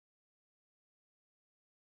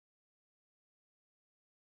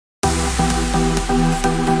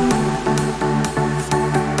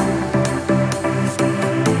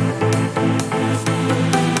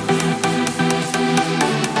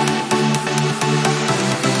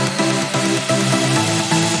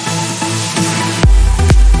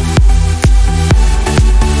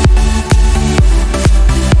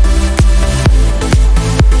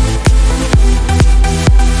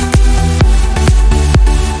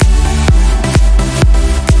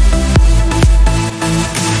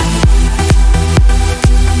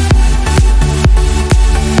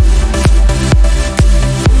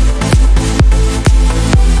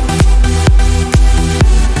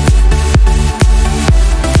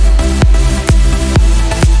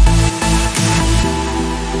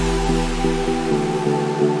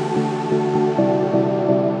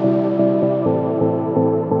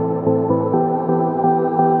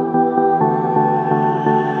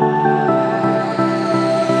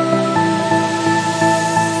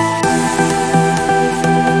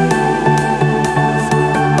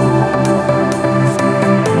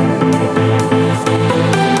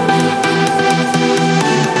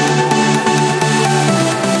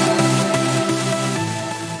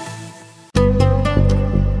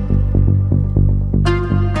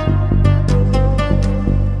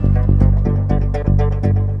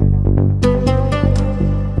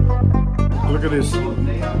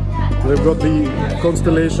They've got the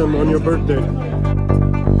constellation on your birthday.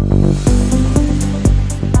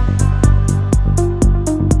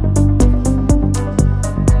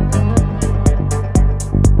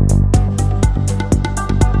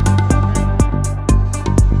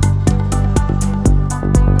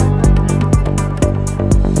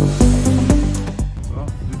 Well,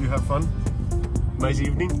 did you have fun? Nice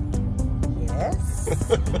evening? Yes.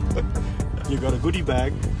 You got a goodie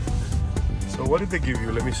bag. So what did they give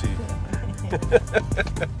you? Let me see.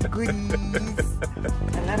 Goodies.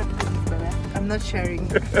 A lot of goodies, but I'm not sharing.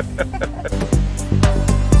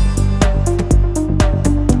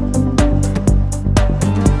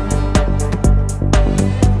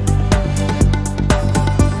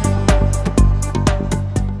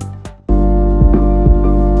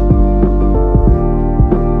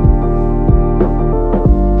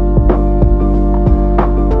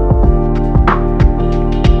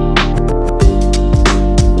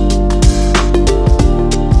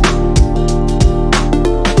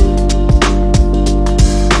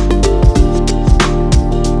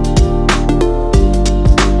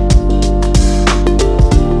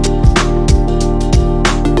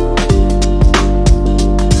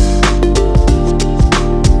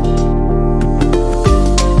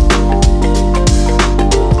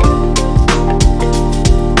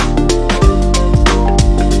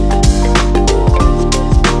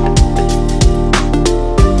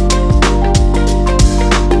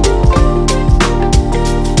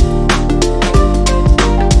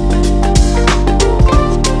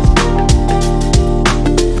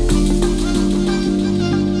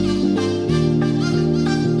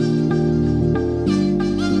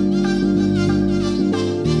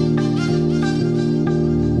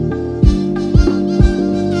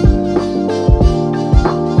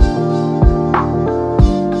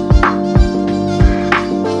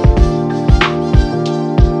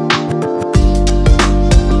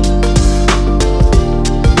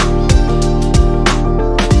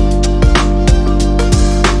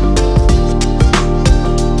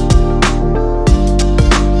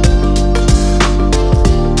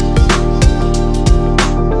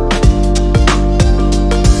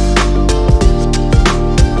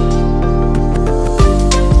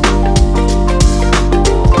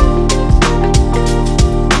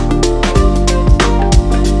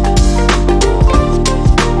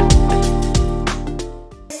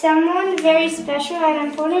 Someone very special and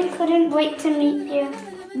important couldn't wait to meet you.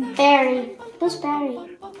 Barry. Who's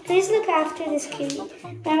Barry? Please look after this kitty.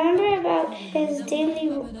 Remember about his daily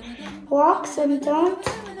walks and don't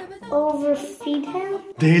overfeed him.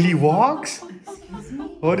 Daily walks?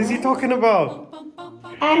 What is he talking about?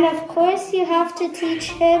 And of course you have to teach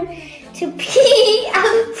him to pee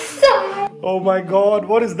outside. Oh my God,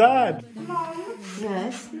 what is that? Mom.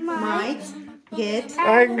 Yes. Might get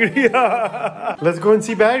Angry. Let's go and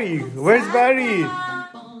see Barry. Where's Barry?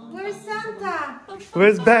 Where's Santa?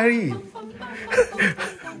 Where's Barry?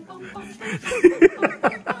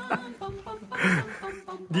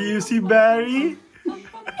 Do you see Barry?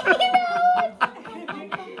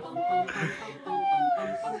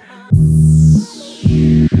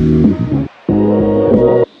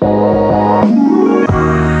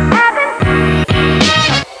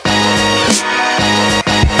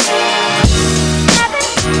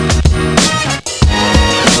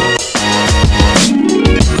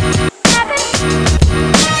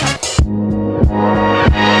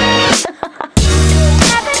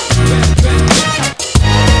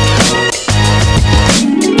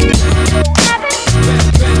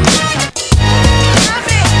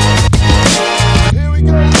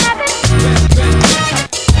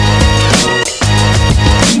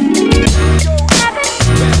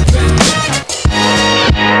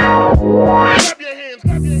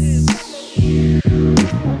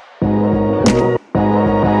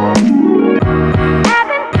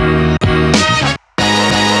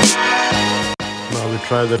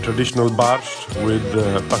 Try the traditional barsh with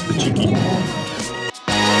pastachiki.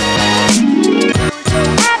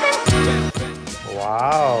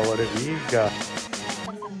 Wow, what a riga.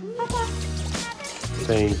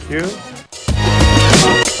 Thank you.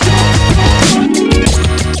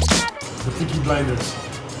 The Peaky Blinders.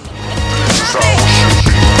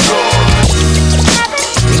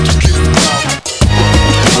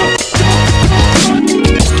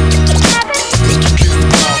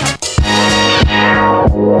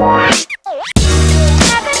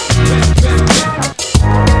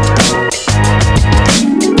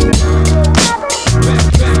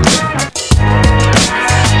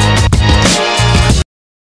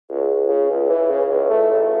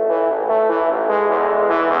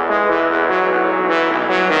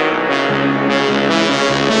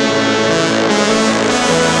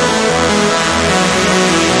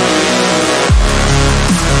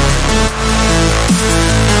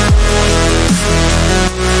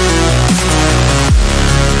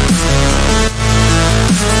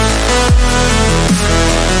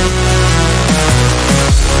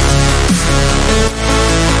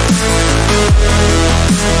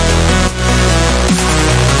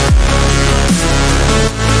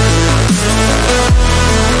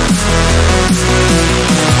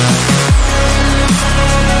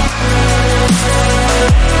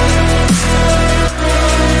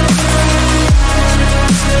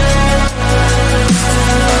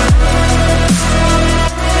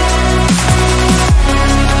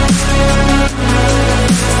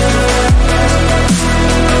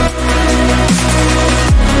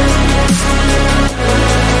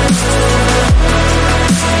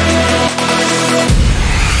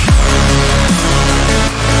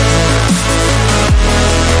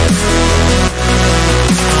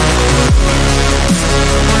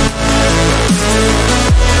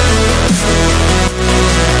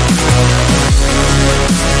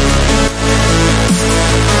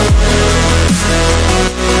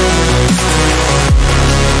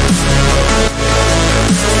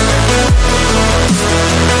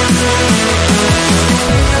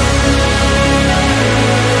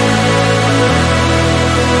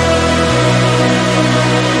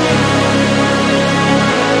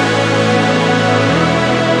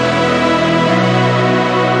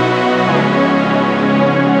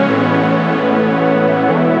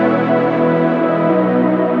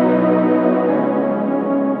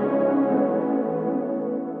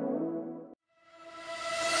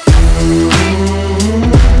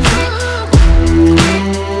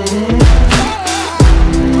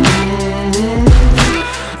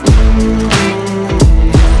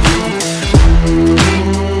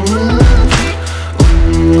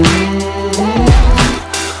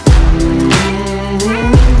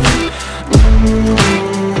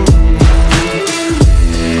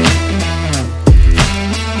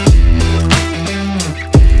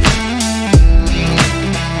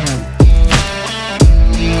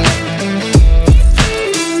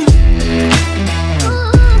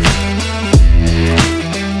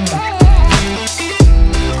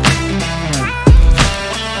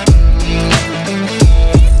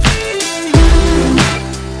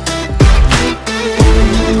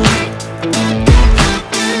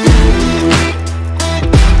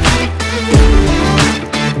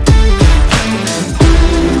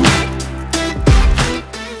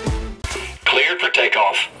 for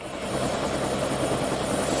takeoff.